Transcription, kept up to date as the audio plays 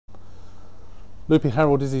Loopy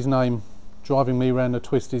Harold is his name. Driving me around the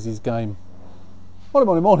twist is his game.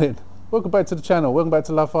 Morning. Welcome back to the channel. Welcome back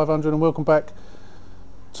to Love 500 and welcome back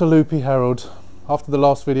to Loopy Harold. After the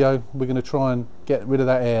last video, we're going to try and get rid of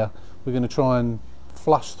that air. We're going to try and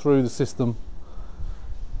flush through the system,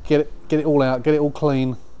 get it all out, get it all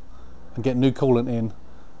clean, and get new coolant in.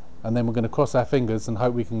 And then we're going to cross our fingers and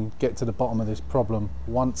hope we can get to the bottom of this problem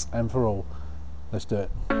once and for all. Let's do it.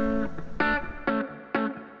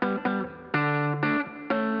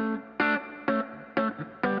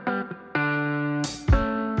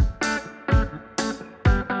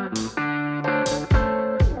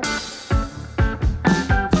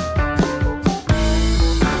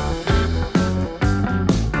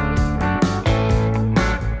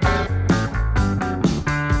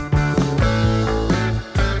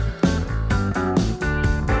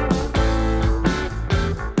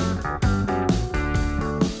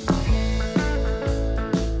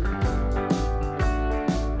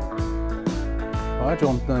 I had you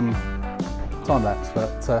on time lapse,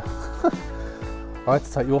 but I had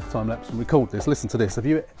to take you off time lapse and record this. Listen to this. Have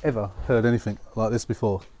you ever heard anything like this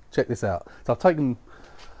before? Check this out. So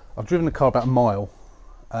I've driven the car about a mile.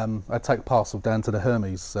 I'd take a parcel down to the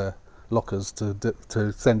Hermes lockers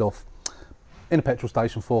to send off in a petrol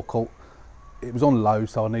station, forecourt. It was on low,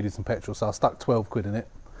 so I needed some petrol, so I stuck 12 quid in it.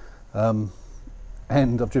 And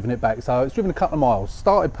I've driven it back. So it's driven a couple of miles.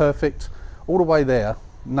 Started perfect all the way there.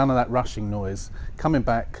 None of that rushing noise. Coming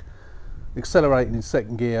back, accelerating in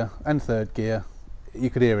second gear and third gear,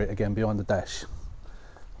 you could hear it again behind the dash.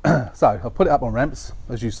 So I put it up on ramps,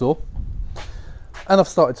 as you saw, and I've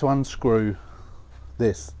started to unscrew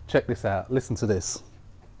this. Check this out, listen to this.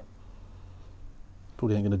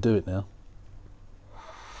 Probably ain't going to do it now.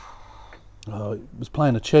 Oh, it was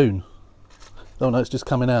playing a tune. Oh no, it's just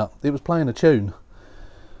coming out. It was playing a tune.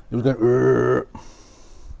 It was going Rrr.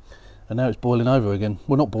 And now it's boiling over again.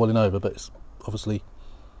 Well, not boiling over, but it's obviously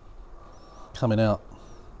coming out.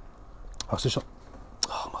 I was just like,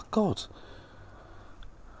 oh my God.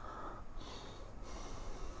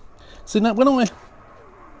 See, now when I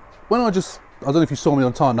don't know if you saw me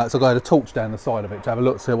on time lapse, I had a torch down the side of it to have a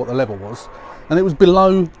look to see what the level was. And it was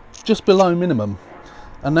just below minimum.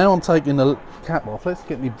 And now I'm taking the cap off. Let's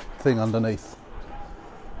get the thing underneath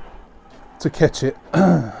to catch it.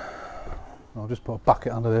 I'll just put a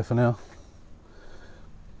bucket under there for now.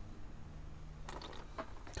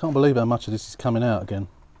 Can't believe how much of this is coming out again.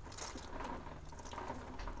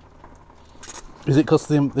 Is it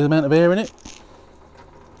because of the amount of air in it?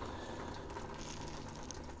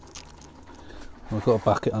 I've got a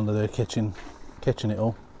bucket under there catching it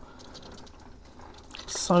all.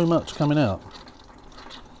 So much coming out.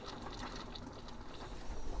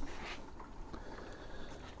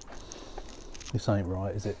 This ain't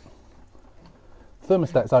right, is it?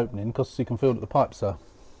 Thermostat's opening because you can feel that the pipes are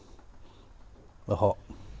hot.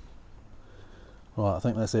 Right, I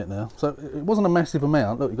think that's it now. So it wasn't a massive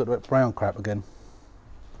amount. Look, you've got that brown crap again.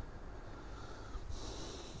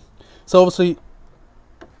 So obviously,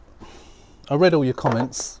 I read all your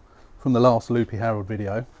comments from the last Loopy Harold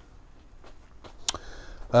video.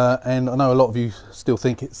 And I know a lot of you still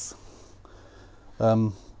think it's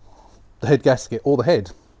the head gasket or the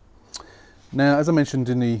head. Now, as I mentioned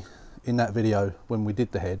in that video when we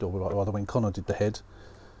did the head, or rather when Connor did the head,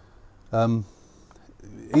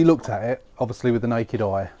 he looked at it obviously with the naked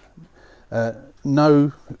eye.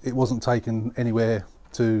 No, it wasn't taken anywhere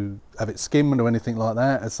to have it skimmed or anything like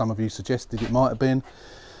that, as some of you suggested it might have been,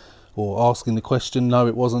 or asking the question. No,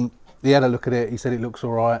 it wasn't. He had a look at it, he said it looks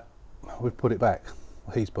all right. We've put it back.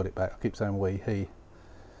 Well, he's put it back. I keep saying we, he.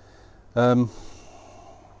 The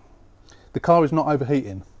car is not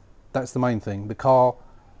overheating. That's the main thing. The car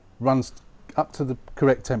runs up to the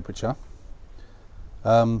correct temperature.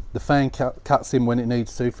 The fan cuts in when it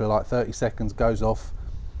needs to for like 30 seconds, goes off.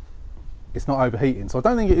 It's not overheating. So I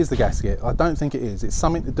don't think it is the gasket. I don't think it is. It's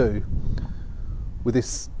something to do with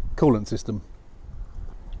this coolant system.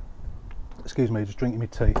 Excuse me, just drinking my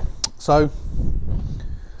tea. So,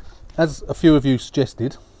 as a few of you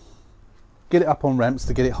suggested, get it up on ramps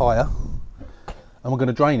to get it higher. And we're going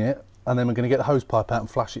to drain it, and then we're going to get the hose pipe out and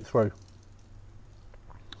flush it through.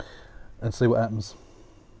 And see what happens.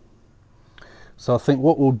 So I think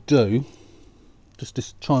what we'll do,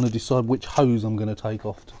 just trying to decide which hose I'm going to take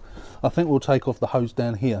off. I think we'll take off the hose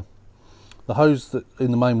down here. The hose that in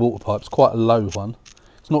the main water pipe is quite a low one.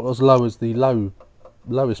 It's not as low as the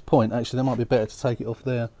lowest point. Actually, that might be better to take it off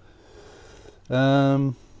there.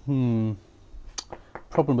 Problem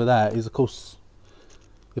with that is, of course,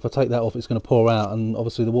 if I take that off, it's going to pour out, and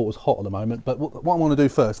obviously the water's hot at the moment. But what I want to do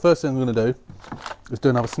first thing I'm going to do is do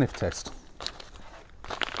another sniff test.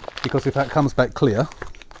 because if that comes back clear,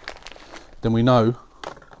 then we know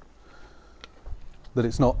that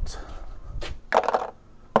it's not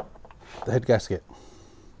the head gasket.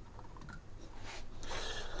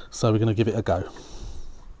 So we're going to give it a go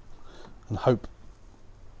and hope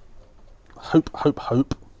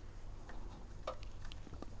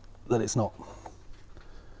that it's not.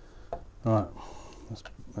 Right,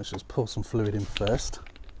 let's just pour some fluid in first.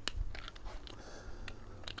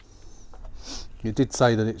 You did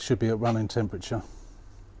say that it should be at running temperature.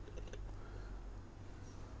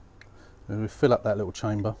 And we fill up that little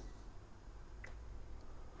chamber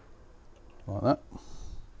like that.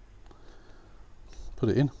 Put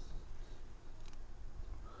it in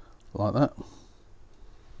like that.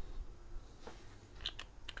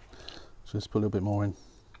 Just put a little bit more in.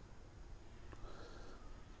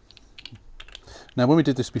 Now when we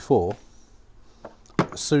did this before,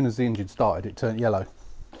 as soon as the engine started it turned yellow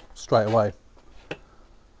straight away.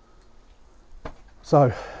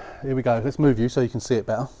 So here we go, let's move you so you can see it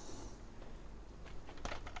better.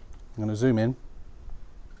 I'm going to zoom in,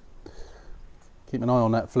 keep an eye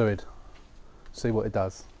on that fluid, see what it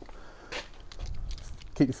does.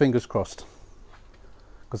 Keep your fingers crossed,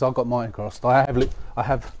 because I've got mine crossed. I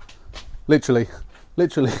have literally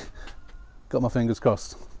got my fingers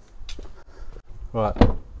crossed. Right,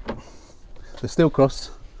 they're still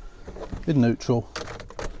crossed in neutral.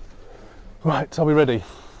 Right, are we ready?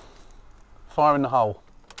 Fire in the hole.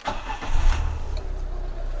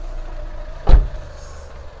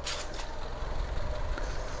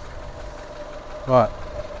 Right,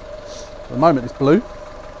 at the moment it's blue,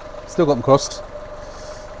 still got them crossed,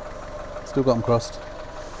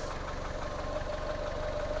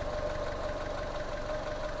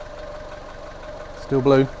 still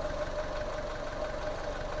blue.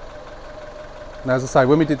 Now as I say,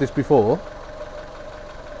 when we did this before,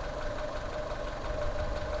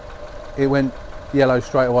 it went yellow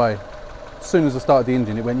straight away. As soon as I started the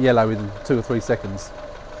engine, it went yellow within 2 or 3 seconds.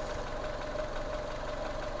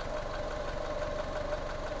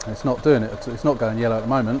 It's not doing it, it's not going yellow at the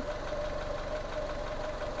moment.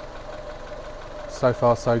 So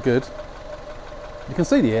far so good. You can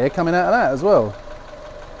see the air coming out of that as well.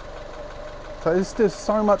 So there's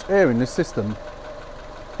so much air in this system.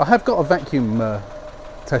 I have got a vacuum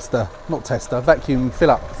vacuum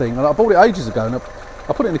fill up thing, and I bought it ages ago and I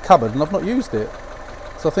put it in the cupboard and I've not used it.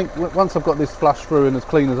 So I think once I've got this flushed through and as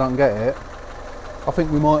clean as I can get it, I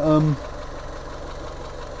think we might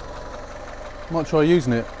try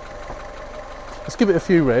using it. Let's give it a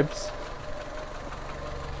few revs.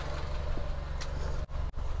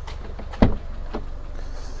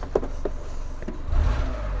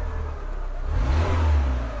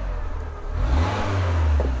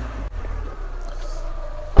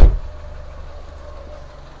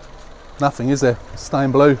 Nothing, is there? It's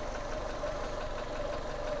staying blue.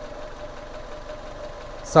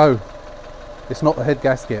 So, it's not the head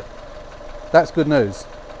gasket. That's good news.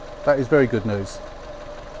 That is very good news.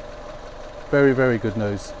 Very, very good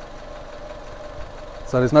news.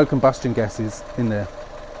 So there's no combustion gases in there.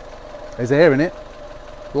 There's air in it,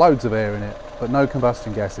 loads of air in it, but no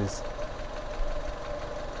combustion gases.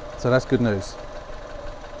 So that's good news.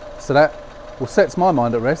 So that will set my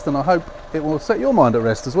mind at rest, and I hope it will set your mind at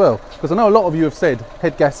rest as well, because I know a lot of you have said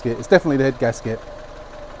head gasket. It's definitely the head gasket,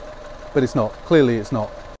 but it's not. Clearly it's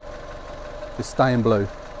not. It's staying blue.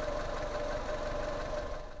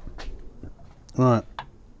 Right,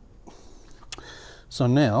 so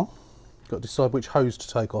now got to decide which hose to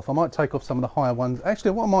take off. I might take off some of the higher ones.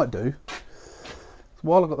 Actually, what I might do,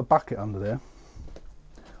 while I've got the bucket under there,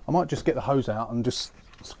 I might just get the hose out and just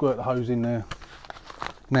squirt the hose in there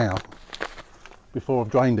now before I've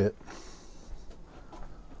drained it,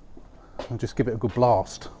 and just give it a good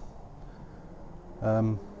blast.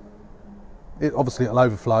 Obviously it'll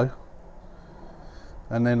overflow,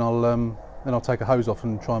 and then I'll take a hose off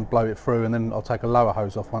and try and blow it through, and then I'll take a lower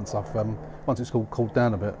hose off once it's cooled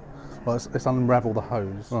down a bit. Right, let's unravel the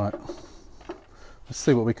hose. Right, let's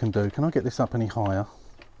see what we can do. Can I get this up any higher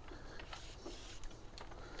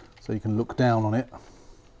so you can look down on it?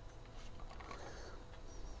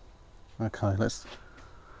 Okay, let's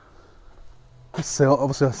see.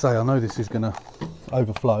 Obviously, I say I know this is going to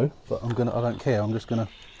overflow, but I don't care. I'm just going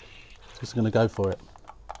to go for it.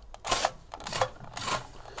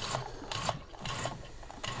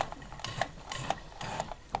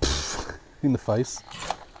 In the face.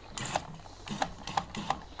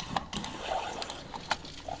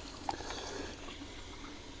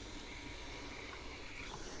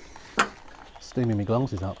 Steaming my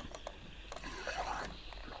glasses up.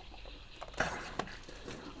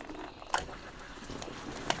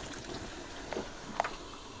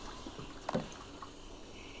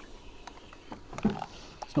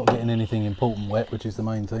 It's not getting anything important wet, which is the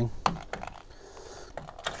main thing.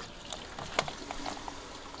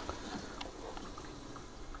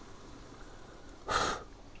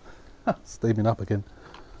 Steaming up again.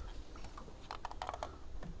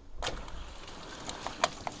 So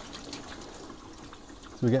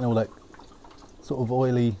we're getting all that sort of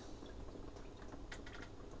oily,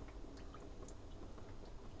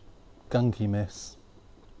 gunky mess.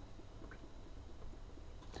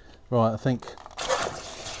 Right, I think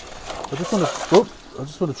I just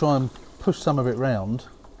want to try and push some of it round.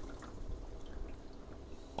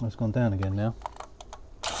 Oh, it's gone down again now.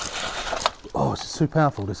 Oh, it's too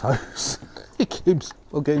powerful, this hose. It keeps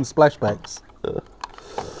on getting splashbacks.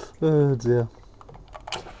 Oh dear.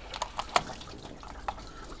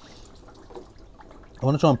 I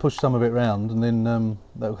want to try and push some of it round, and then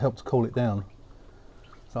that will help to cool it down.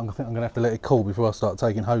 So I think I'm going to have to let it cool before I start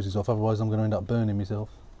taking hoses off, otherwise I'm going to end up burning myself.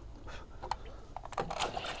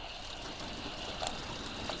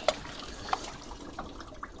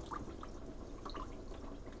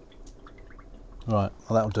 Right,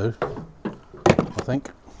 well, that'll do. I think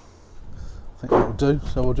that'll do.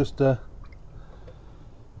 So we'll just. I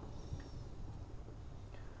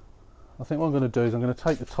think what I'm going to do is I'm going to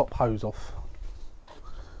take the top hose off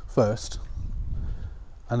first,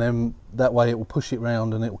 and then that way it will push it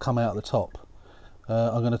round and it will come out the top.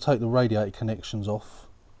 I'm going to take the radiator connections off,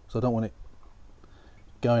 so I don't want it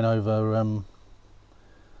going over.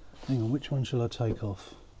 Hang on, which one shall I take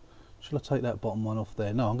off? Shall I take that bottom one off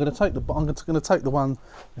there? No, I'm going to take the one.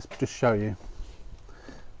 Let's just show you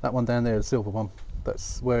that one down there, the silver one.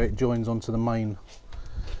 That's where it joins onto the main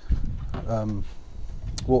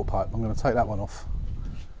water pipe. I'm going to take that one off.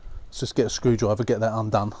 Let's just get a screwdriver, get that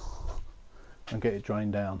undone, and get it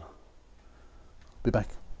drained down. Be back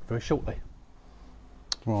very shortly.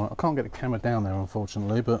 Right, I can't get the camera down there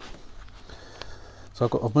unfortunately, but so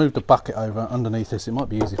I've moved the bucket over underneath this. It might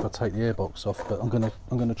be easy if I take the airbox off, but I'm gonna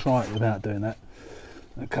try it without doing that.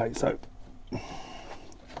 Okay, so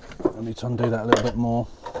I need to undo that a little bit more.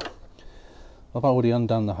 I've already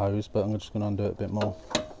undone the hose, but I'm just going to undo it a bit more.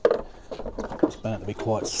 It's bound to be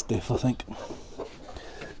quite stiff, I think.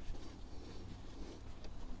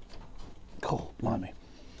 Cool, blimey.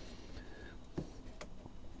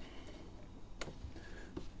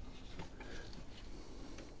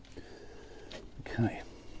 Okay.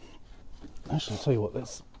 Actually, I'll tell you what,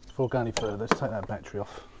 before I go any further, let's take that battery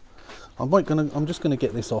off. I'm just going to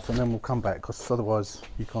get this off and then we'll come back, because otherwise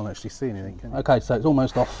you can't actually see anything, can you? Okay, so it's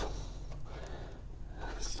almost off.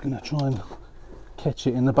 Just going to try and catch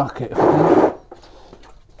it in the bucket if I can.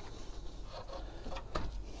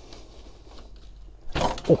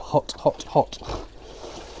 Oh, hot, hot, hot.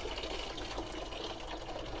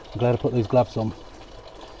 I'm glad I put these gloves on.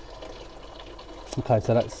 Okay,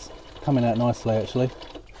 so that's coming out nicely actually.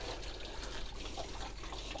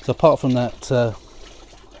 So apart from that,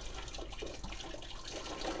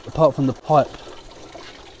 apart from the pipe,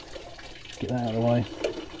 get that out of the way.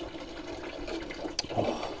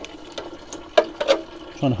 Oh.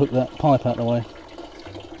 Trying to hook that pipe out of the way.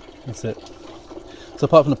 That's it. So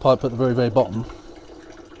apart from the pipe at the very, very bottom,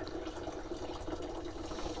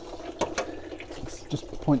 let's just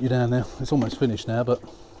point you down there. It's almost finished now, but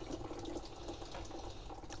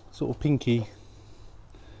sort of pinky.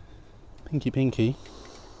 Let's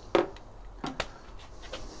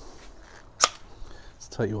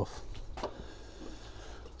take you off.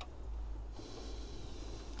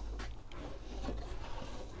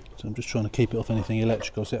 So I'm just trying to keep it off anything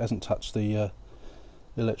electrical, so it hasn't touched the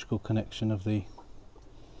electrical connection of the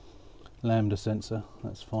lambda sensor.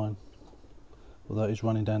 That's fine. Although it is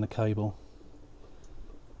running down the cable,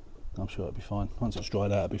 I'm sure it'll be fine. Once it's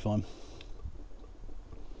dried out, it'll be fine.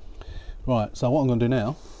 Right, so what I'm going to do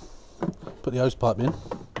now, put the hose pipe in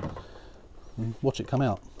and watch it come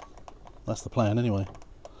out. That's the plan anyway.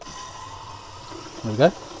 There we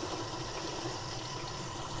go.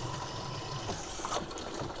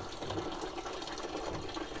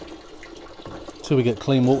 Till we get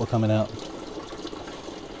clean water coming out.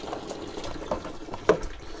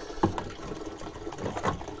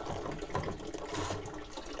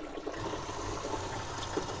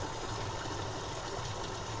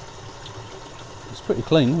 It's pretty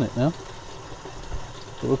clean, isn't it now?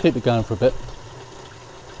 But we'll keep it going for a bit.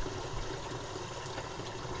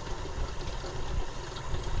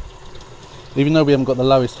 Even though we haven't got the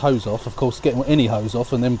lowest hose off, of course, getting any hose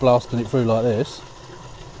off and then blasting it through like this.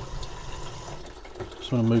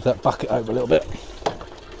 Just want to move that bucket over a little bit.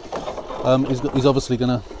 He's obviously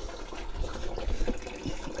going to...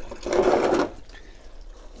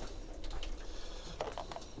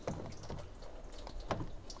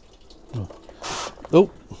 Oh,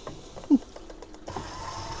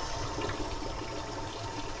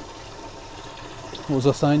 what was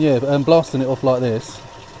I saying? Yeah, blasting it off like this,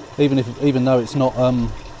 even though it's not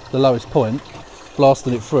the lowest point,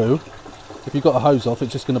 blasting it through. If you've got a hose off,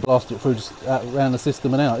 it's just going to blast it through, just out, around the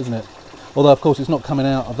system and out, isn't it? Although of course it's not coming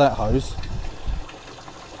out of that hose.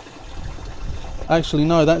 Actually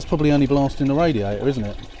no, that's probably only blasting the radiator, isn't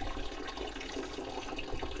it?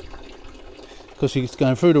 Because she's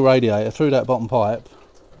going through the radiator, through that bottom pipe,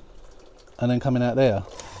 and then coming out there.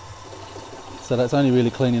 So that's only really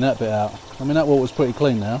cleaning that bit out. I mean, that water's pretty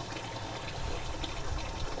clean now.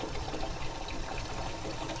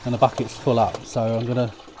 And the bucket's full up, so I'm going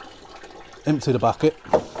to empty the bucket.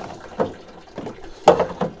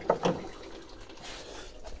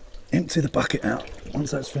 Empty the bucket out once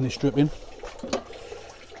that's finished dripping.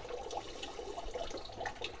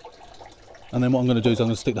 And then what I'm going to do is I'm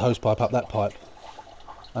going to stick the hose pipe up that pipe,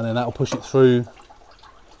 and then that'll push it through.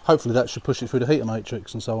 Hopefully that should push it through the heater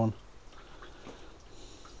matrix and so on.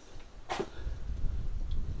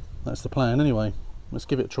 That's the plan anyway. Let's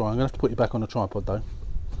give it a try. I'm going to have to put you back on the tripod though.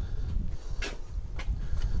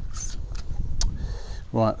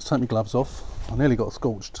 Right, let's take my gloves off. I nearly got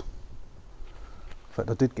scorched. In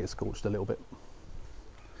fact, I did get scorched a little bit.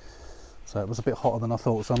 So it was a bit hotter than I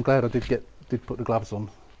thought, so I'm glad I did put the gloves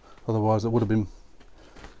on. Otherwise it would have been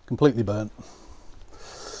completely burnt.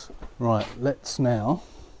 Right, let's now,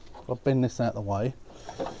 I'll bend this out of the way,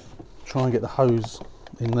 try and get the hose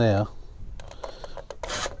in there.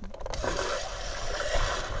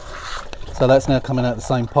 So that's now coming out the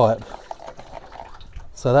same pipe.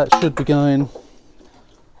 So that should be going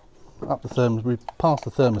up the past the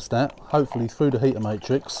thermostat, hopefully through the heater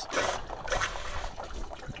matrix,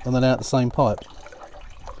 and then out the same pipe.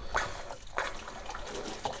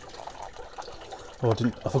 Oh,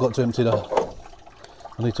 I forgot to empty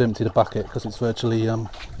I need to empty the bucket because it's virtually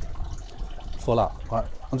full up. Right,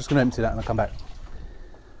 I'm just going to empty that and I'll come back.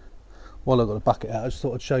 While I've got the bucket out, I just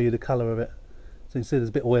thought I'd show you the colour of it. So you can see there's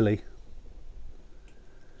a bit oily.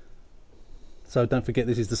 So don't forget,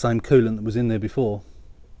 this is the same coolant that was in there before.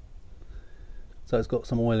 So it's got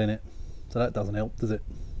some oil in it. So that doesn't help, does it?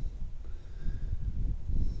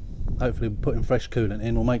 Hopefully putting fresh coolant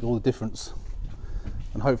in will make all the difference.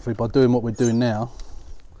 And hopefully by doing what we're doing now,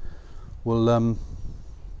 we'll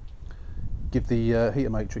give the heater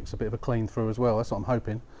matrix a bit of a clean through as well. That's what I'm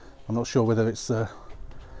hoping. I'm not sure whether it's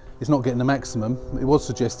not getting the maximum. It was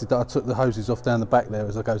suggested that I took the hoses off down the back there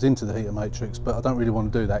as it goes into the heater matrix, but I don't really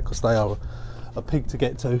want to do that because they are a pig to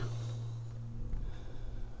get to.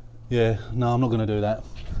 Yeah, no, I'm not going to do that.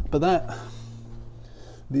 But that,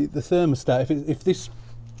 the thermostat, if this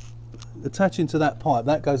attaching to that pipe,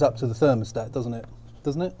 that goes up to the thermostat, doesn't it?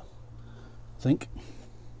 Doesn't it? I think.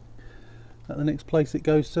 Is that the next place it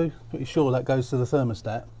goes to? Pretty sure that goes to the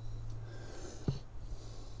thermostat.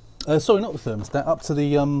 Sorry, not the thermostat. Up to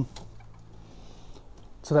the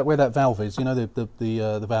to that where that valve is. You know,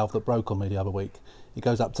 the valve that broke on me the other week. It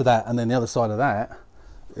goes up to that, and then the other side of that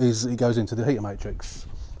is it goes into the heater matrix.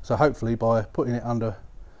 So hopefully by putting it under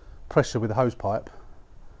pressure with a hose pipe,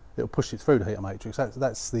 it'll push it through the heater matrix.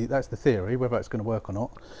 That's the theory. Whether it's going to work or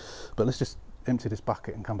not, but let's just empty this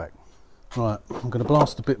bucket and come back. Right, I'm going to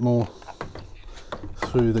blast a bit more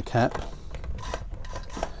through the cap.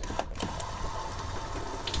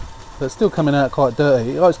 But it's still coming out quite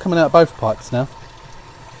dirty. Oh, it's coming out both pipes now.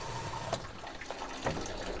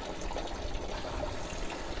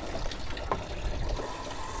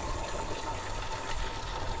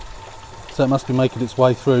 So it must be making its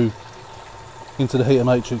way through into the heater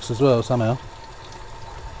matrix as well somehow.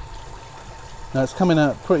 Now it's coming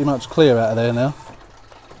out pretty much clear out of there now.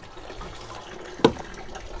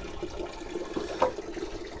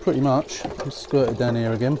 Pretty much. Just squirt it down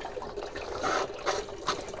here again.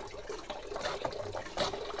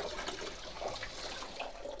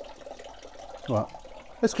 Right.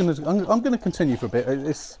 I'm going to continue for a bit.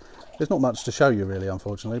 There's not much to show you really,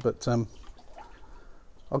 unfortunately, but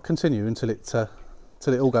I'll continue until it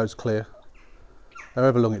all goes clear,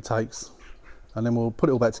 however long it takes, and then we'll put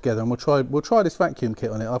it all back together and we'll try this vacuum kit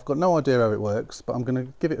on it. I've got no idea how it works, but I'm going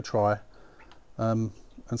to give it a try and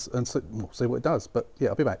see what it does. But yeah,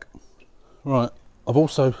 I'll be back. Right, I've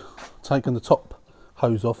also taken the top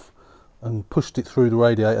hose off and pushed it through the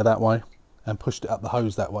radiator that way and pushed it up the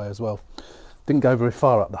hose that way as well. Didn't go very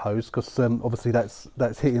far up the hose because obviously that's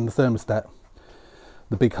hitting the thermostat,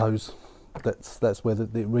 the big hose. That's where it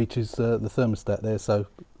reaches the thermostat there. So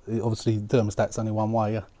obviously the thermostat's only one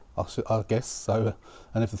way, I guess. So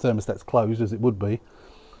and if the thermostat's closed, as it would be,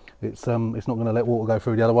 it's not going to let water go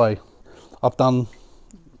through the other way. I've done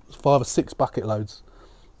 5 or 6 bucket loads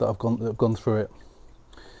that have gone through it,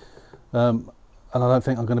 and I don't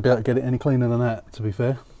think I'm going to be able to get it any cleaner than that, to be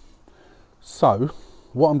fair. So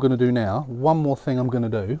what I'm going to do now, one more thing I'm going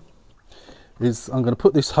to do is I'm going to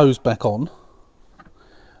put this hose back on,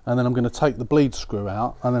 and then I'm going to take the bleed screw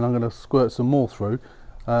out, and then I'm going to squirt some more through,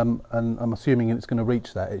 and I'm assuming it's going to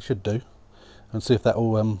reach that. It should do, and see if that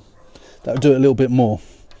will that'll do it a little bit more.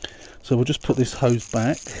 So we'll just put this hose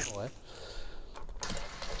back.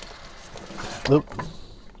 Look.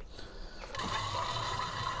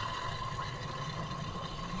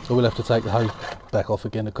 So we'll have to take the hose back off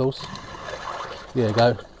again, of course. There you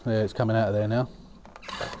go. Yeah, it's coming out of there now.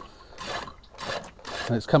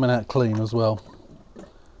 And it's coming out clean as well.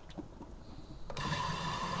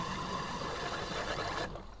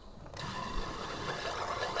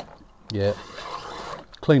 Yeah,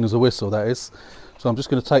 clean as a whistle, that is. So I'm just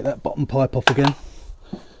going to take that bottom pipe off again,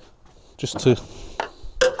 just to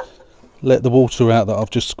let the water out that I've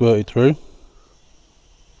just squirted through.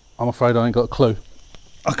 I'm afraid I ain't got a clue.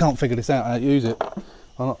 I can't figure this out, how to use it.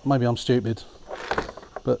 Maybe I'm stupid,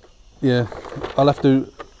 but yeah, I'll have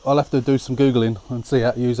to do some Googling and see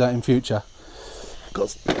how to use that in future,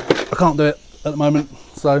 because I can't do it at the moment,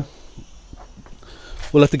 so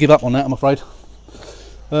we'll have to give up on that, I'm afraid.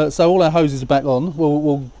 So all our hoses are back on.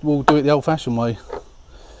 We'll do it the old-fashioned way.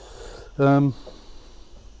 Yeah,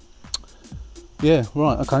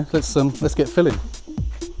 right. Okay. Let's get filling.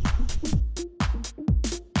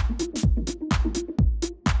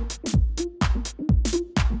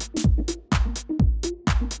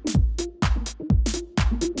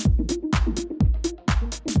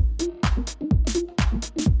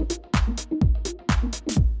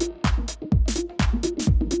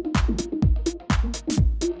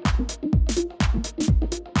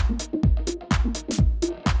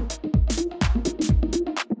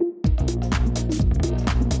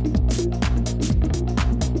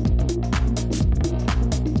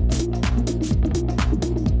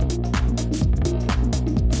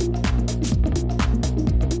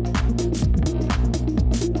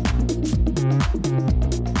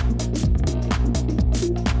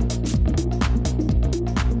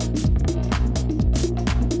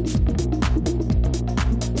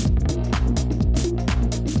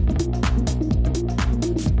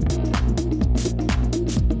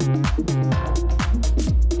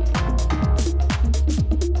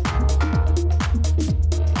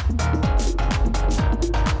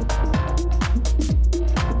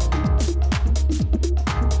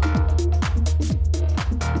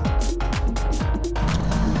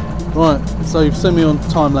 Right, so you've seen me on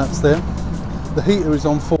time lapse there. The heater is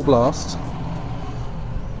on full blast,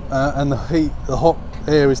 and the hot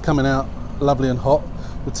air is coming out lovely and hot.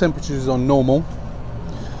 The temperature is on normal.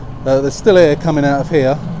 There's still air coming out of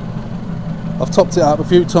here. I've topped it up a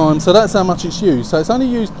few times, so that's how much it's used. So it's only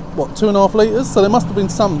used, what, 2.5 litres? So there must have been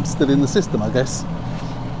some still in the system, I guess.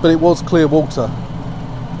 But it was clear water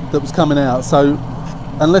that was coming out. So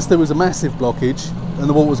unless there was a massive blockage and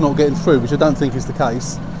the water's not getting through, which I don't think is the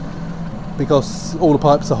case, because all the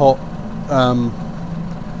pipes are hot.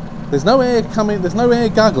 There's no air coming, there's no air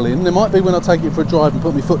guggling. There might be when I take it for a drive and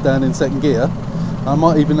put my foot down in second gear. I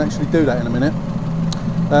might even actually do that in a minute.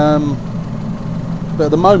 But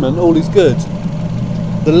at the moment, all is good.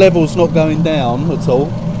 The level's not going down at all.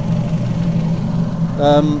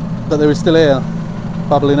 But there is still air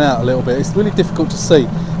bubbling out a little bit. It's really difficult to see.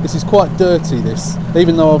 This is quite dirty, this,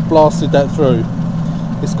 even though I've blasted that through.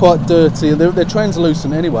 It's quite dirty, and they're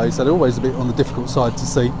translucent anyway, so they're always a bit on the difficult side to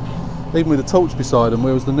see, even with a torch beside them,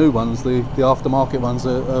 whereas the new ones, the aftermarket ones,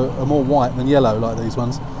 are more white than yellow like these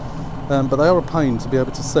ones. But they are a pain to be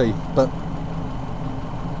able to see. But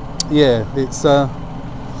yeah, it's I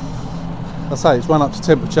say it's run up to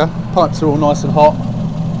temperature. Pipes are all nice and hot,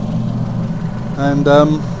 and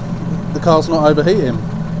the car's not overheating.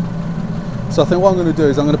 So I think what I'm going to do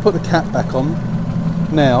is I'm going to put the cap back on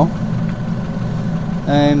now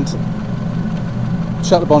and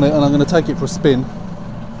shut the bonnet, and I'm going to take it for a spin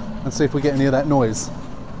and see if we get any of that noise.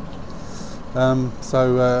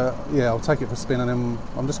 Yeah, I'll take it for a spin, and then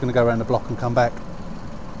I'm just going to go around the block and come back,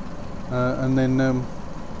 and then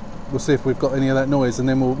we'll see if we've got any of that noise, and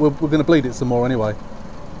then we're going to bleed it some more anyway,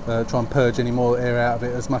 try and purge any more air out of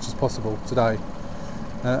it as much as possible today,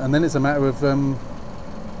 and then it's a matter of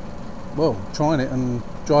well, trying it and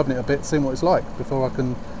driving it a bit, seeing what it's like before I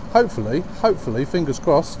can hopefully, fingers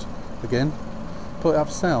crossed again, put it up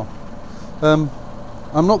for sale.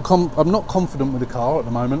 I'm not confident with the car at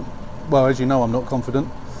the moment. Well, as you know, I'm not confident,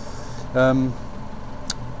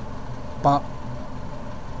 but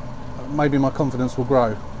maybe my confidence will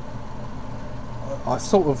grow. I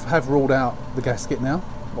sort of have ruled out the gasket now,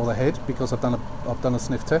 or the head, because I've done a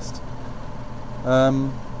sniff test.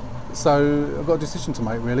 So I've got a decision to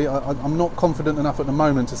make really. I'm not confident enough at the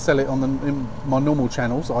moment to sell it on in my normal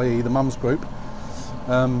channels, i.e. the mums group.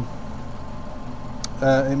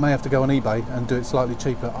 It may have to go on eBay and do it slightly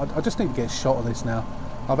cheaper. I just need to get a shot of this now.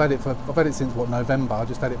 I've had it since what, November. I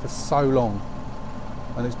just had it for so long,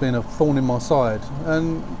 and it's been a thorn in my side.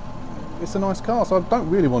 And it's a nice car, so I don't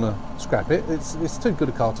really want to scrap it. It's too good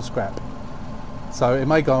a car to scrap. So it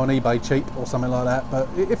may go on eBay cheap or something like that. But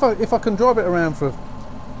if I can drive it around for a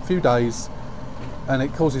few days and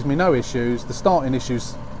it causes me no issues, the starting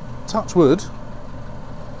issues, touch wood,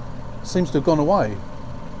 seems to have gone away.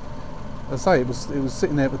 As I say, it was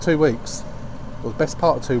sitting there for 2 weeks. It was the best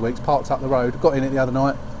part of 2 weeks. Parked up the road, got in it the other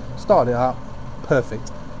night, started it up,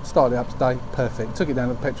 perfect. Started it up today, perfect. Took it down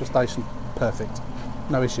to the petrol station, perfect.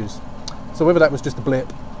 No issues. So whether that was just a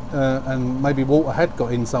blip, and maybe water had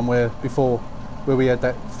got in somewhere before where we had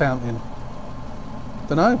that fountain,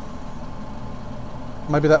 don't know.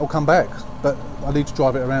 Maybe that will come back, but I need to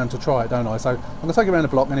drive it around to try it, don't I? So I'm going to take it around the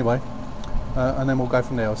block anyway, and then we'll go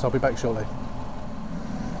from there. So I'll be back shortly.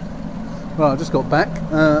 Right, I just got back,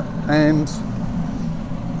 and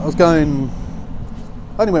I was going.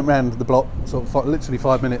 I only went round the block, sort of literally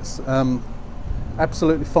 5 minutes.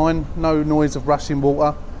 Absolutely fine, no noise of rushing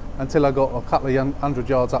water until I got a couple of 100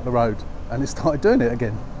 yards up the road, and it started doing it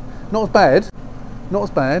again. Not as bad, not as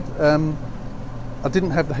bad. I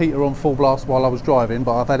didn't have the heater on full blast while I was driving,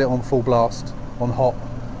 but I've had it on full blast on hot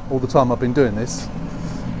all the time I've been doing this.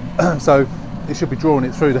 So it should be drawing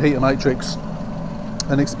it through the heater matrix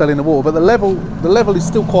and expelling the water. But the level is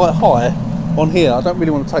still quite high on here. I don't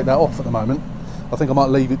really want to take that off at the moment. I think I might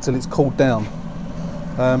leave it till it's cooled down.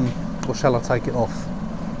 Or shall I take it off?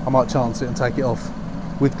 I might chance it and take it off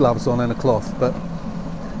with gloves on and a cloth, but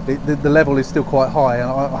the level is still quite high, and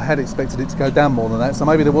I had expected it to go down more than that, so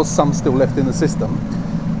maybe there was some still left in the system.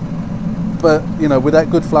 But you know, with that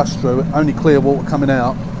good flush through, only clear water coming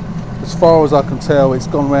out, as far as I can tell, it's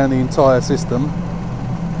gone around the entire system,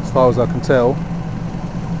 as far as I can tell.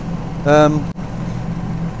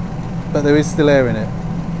 But there is still air in it,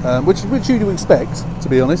 which you do expect, to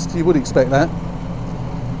be honest. You would expect that,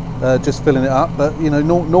 just filling it up. But you know,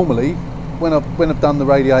 normally when I've done the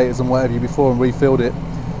radiators and whatever before and refilled it,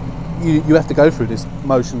 you have to go through this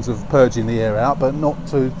motions of purging the air out, but not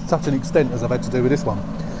to such an extent as I've had to do with this one.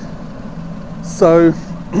 So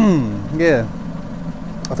yeah,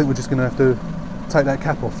 I think we're just going to have to take that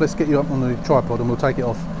cap off. Let's get you up on the tripod and we'll take it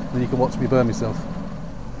off, and then you can watch me burn myself.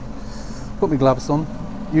 Put my gloves on,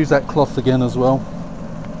 use that cloth again as well.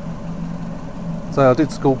 So I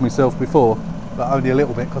did scald myself before, but only a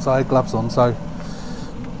little bit because I had gloves on, so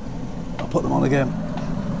I'll put them on again.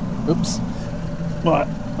 Oops. Right,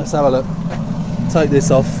 let's have a look. Take this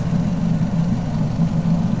off.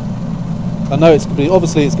 I know it's going to be,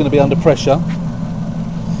 obviously it's going to be under pressure.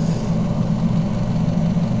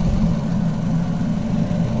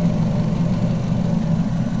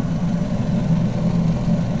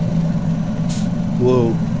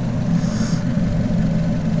 Whoa.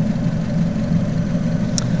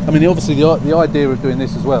 I mean, obviously the idea of doing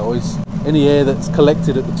this as well is any air that's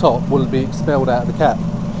collected at the top will be expelled out of the cap.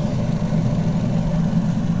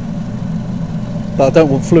 But I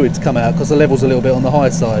don't want fluid to come out because the level's a little bit on the high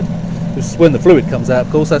side. Because when the fluid comes out,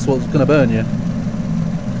 of course, that's what's going to burn you.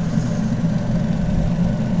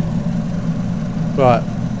 Right,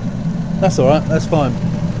 that's all right, that's fine,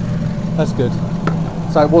 that's good.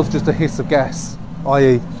 So it was just a hiss of gas,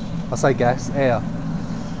 i.e., I say gas, air.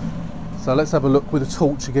 So let's have a look with a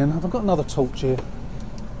torch again. Have I got another torch here?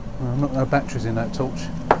 No batteries in that torch.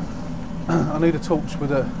 I need a torch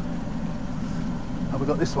with a... Oh, we've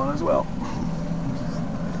got this one as well.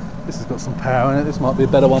 This has got some power in it. This might be a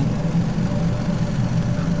better one.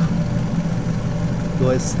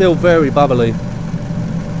 Well, it's still very bubbly.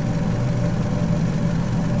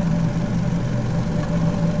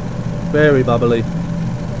 Very bubbly.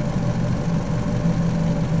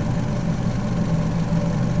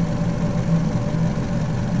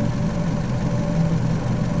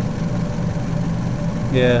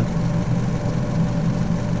 Yeah.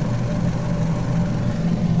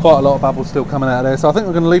 Quite a lot of bubbles still coming out of there, so I think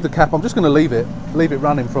we're going to leave the cap. I'm just going to leave it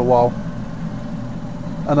running for a while,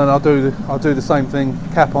 and then I'll do the same thing,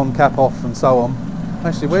 cap on, cap off, and so on.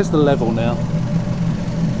 Actually, where's the level now?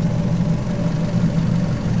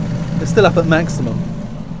 It's still up at maximum,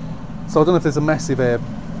 so I don't know if there's a massive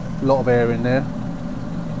lot of air in there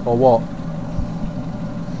or what.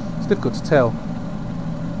 It's difficult to tell,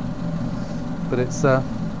 but it's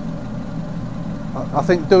I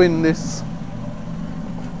think doing this,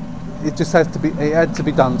 it just has to be, it had to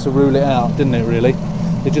be done to rule it out, didn't it really?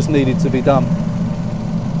 It just needed to be done.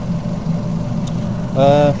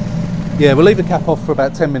 Yeah, we'll leave the cap off for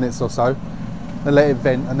about 10 minutes or so and let it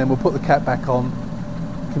vent, and then we'll put the cap back on,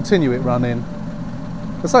 continue it running.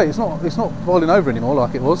 I say it's not boiling over anymore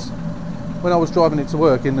like it was when I was driving it to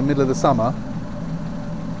work in the middle of the summer,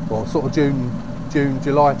 well, sort of June,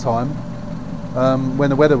 July time, when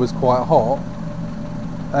the weather was quite hot,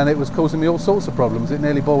 and it was causing me all sorts of problems. It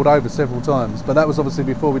nearly boiled over several times, but that was obviously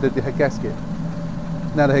before we did the head gasket.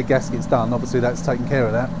 Now the head gasket's done, obviously that's taken care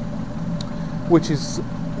of that, which is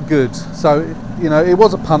good. So, you know, it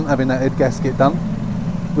was a punt having that head gasket done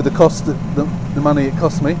with the cost, the money it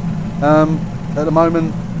cost me. At the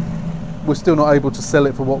moment, we're still not able to sell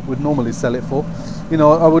it for what we'd normally sell it for. You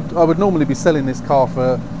know, I would normally be selling this car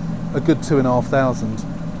for a good 2,500.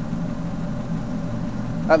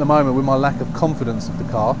 At the moment, with my lack of confidence of the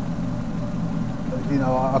car, you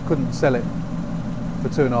know, I couldn't sell it for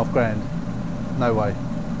 2.5 grand. No way.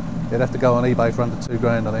 It'd have to go on eBay for under 2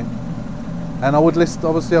 grand, I think. And I would list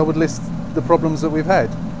the problems that we've had,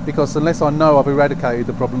 because unless I know I've eradicated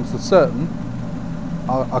the problems for certain,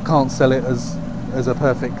 I can't sell it as a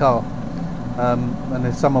perfect car. And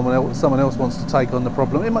if someone else wants to take on the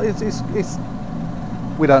problem, it's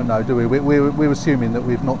we don't know, do we? We're assuming that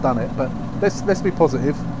we've not done it, but let's be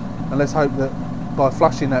positive, and let's hope that by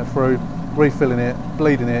flushing that through, refilling it,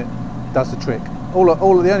 bleeding it, does the trick. The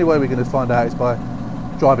only way we're going to find out is by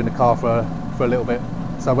driving the car for a little bit.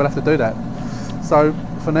 So we'll have to do that. So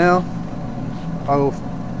for now, I will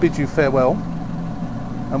bid you farewell,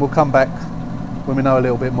 and we'll come back when we know a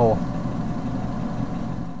little bit more.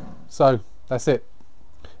 So that's it.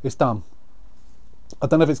 It's done. I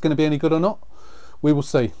don't know if it's going to be any good or not. We will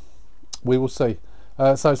see. We will see.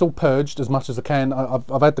 So it's all purged as much as I can.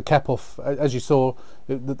 I've had the cap off. As you saw,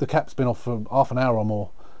 the cap's been off for half an hour or more.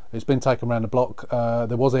 It's been taken around the block.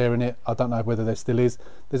 There was air in it. I don't know whether there still is.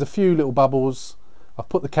 There's a few little bubbles. I've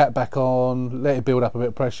put the cap back on, let it build up a bit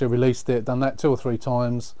of pressure, released it, done that 2 or 3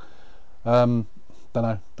 times. Don't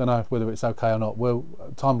know whether it's okay or not. Well,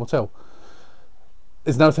 time will tell.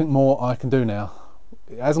 There's nothing more I can do now.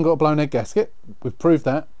 It hasn't got a blown head gasket. We've proved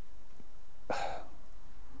that.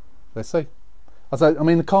 Let's see. I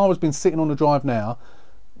mean, the car has been sitting on the drive now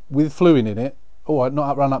with fluid in it. All right,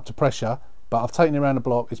 not run up to pressure, but I've taken it around the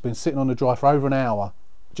block. It's been sitting on the drive for over an hour,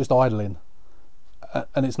 just idling,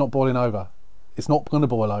 and it's not boiling over. It's not going to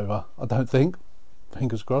boil over, I don't think.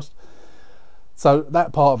 Fingers crossed. So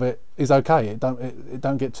that part of it is okay. It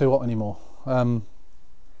don't get too hot anymore.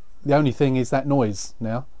 The only thing is that noise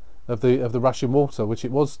now of the rushing water, which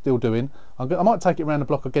it was still doing. I might take it around the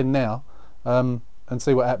block again now and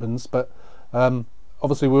see what happens. But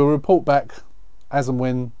obviously we'll report back as and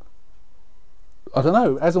when. I don't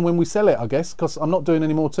know, as and when we sell it, I guess, because I'm not doing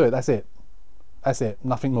any more to it. That's it. That's it.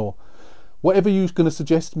 Nothing more. Whatever you're going to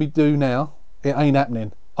suggest me do now, it ain't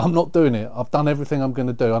happening. I'm not doing it. I've done everything I'm going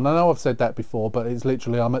to do. And I know I've said that before, but it's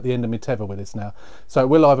literally, I'm at the end of my tether with this now. So it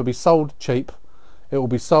will either be sold cheap, it will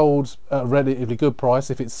be sold at a relatively good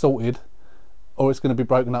price if it's sorted, or it's going to be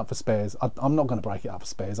broken up for spares. I'm not going to break it up for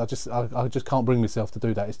spares. I just can't bring myself to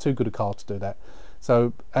do that. It's too good a car to do that.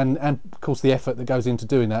 So, and of course the effort that goes into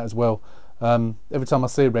doing that as well. Every time I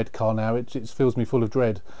see a red car now, it fills me full of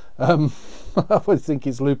dread. I always think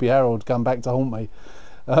it's Loopy Harold come back to haunt me.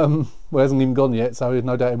 Well, it hasn't even gone yet, so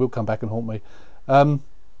no doubt it will come back and haunt me.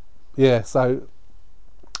 Yeah, so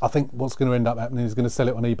I think what's going to end up happening is going to sell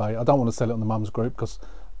it on eBay. I don't want to sell it on the Mums group, because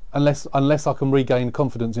unless I can regain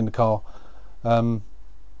confidence in the car, I'll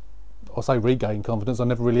say regain confidence. I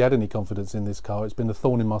never really had any confidence in this car. It's been a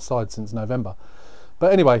thorn in my side since November.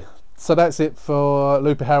 But anyway, so that's it for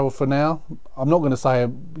Loopy Harold for now. I'm not going to say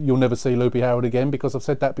you'll never see Loopy Harold again, because I've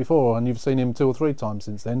said that before and you've seen him 2 or 3 times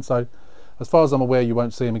since then. So as far as I'm aware, you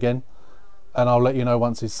won't see him again, and I'll let you know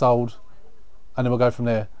once he's sold, and then we'll go from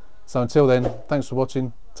there. So until then, thanks for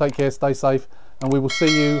watching. Take care, stay safe, and we will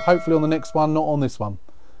see you hopefully on the next one, not on this one.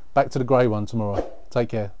 Back to the grey one tomorrow. Take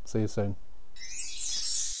care. See you soon.